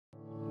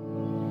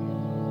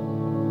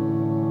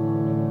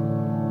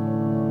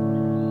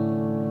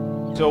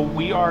So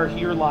we are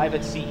here live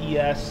at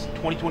CES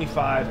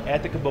 2025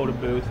 at the Kubota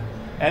booth.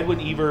 Edwin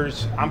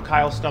Evers, I'm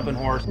Kyle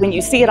Stumpenhorst. When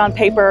you see it on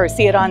paper or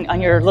see it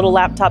on your little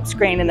laptop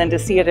screen and then to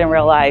see it in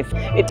real life,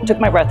 it took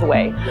my breath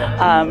away.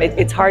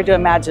 It's hard to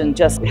imagine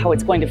just how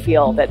it's going to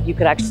feel that you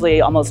could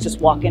actually almost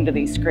just walk into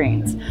these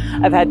screens.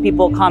 I've had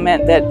people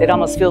comment that it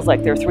almost feels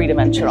like they're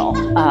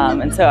three-dimensional.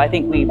 And so I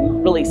think we've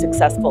been really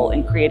successful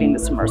in creating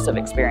this immersive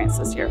experience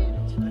this year.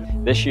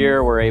 This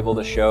year we're able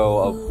to show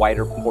a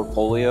wider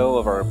portfolio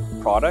of our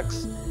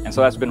products, and so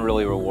that's been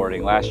really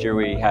rewarding. Last year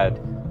we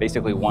had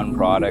basically one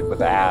product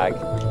with ag,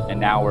 and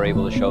now we're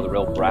able to show the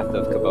real breadth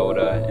of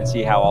Kubota and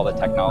see how all the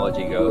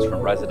technology goes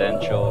from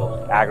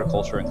residential,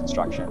 agriculture, and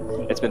construction.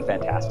 It's been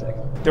fantastic.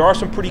 There are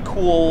some pretty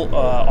cool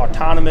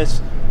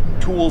autonomous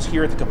tools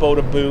here at the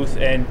Kubota booth,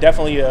 and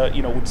definitely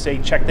would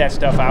say check that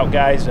stuff out,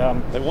 guys.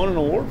 They won an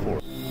award for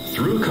it.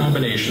 Through a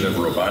combination of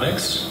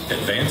robotics,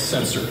 advanced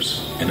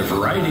sensors, and a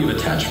variety of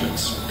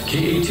attachments, the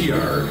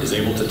KATR is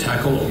able to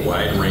tackle a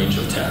wide range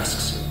of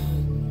tasks.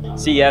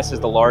 CES is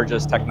the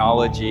largest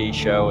technology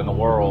show in the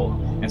world,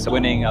 and so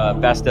winning a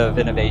Best of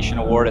Innovation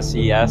Award at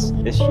CES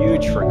is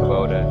huge for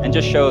Kubota and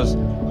just shows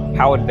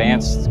how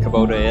advanced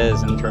Kubota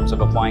is in terms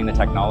of applying the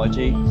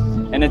technology.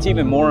 And it's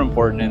even more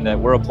important in that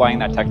we're applying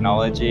that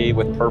technology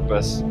with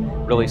purpose,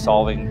 really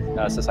solving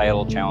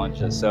societal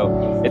challenges.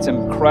 So it's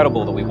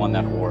incredible that we won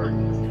that award.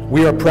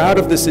 We are proud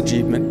of this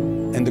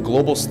achievement and the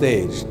global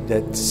stage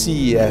that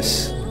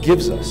CES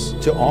gives us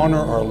to honor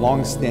our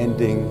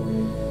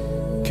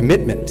long-standing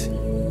commitment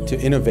to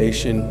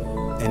innovation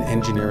and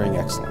engineering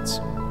excellence.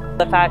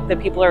 The fact that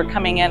people are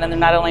coming in and they're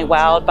not only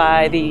wowed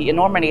by the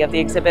enormity of the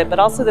exhibit, but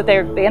also that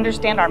they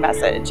understand our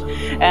message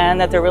and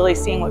that they're really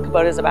seeing what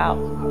Kubota is about.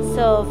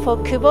 So for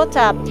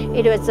Kubota,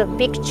 it was a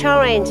big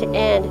challenge,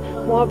 and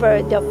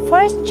moreover, the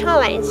first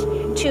challenge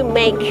to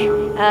make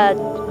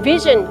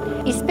vision,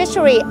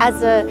 especially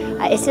as an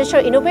essential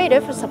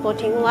innovator for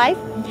supporting life.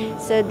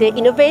 So the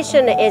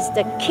innovation is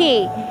the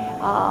key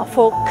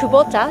for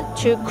Kubota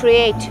to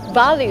create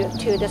value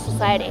to the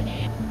society.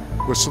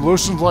 With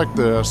solutions like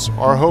this,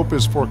 our hope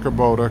is for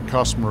Kubota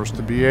customers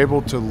to be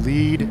able to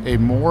lead a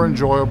more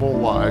enjoyable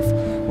life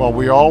while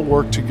we all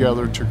work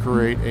together to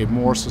create a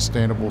more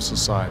sustainable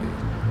society.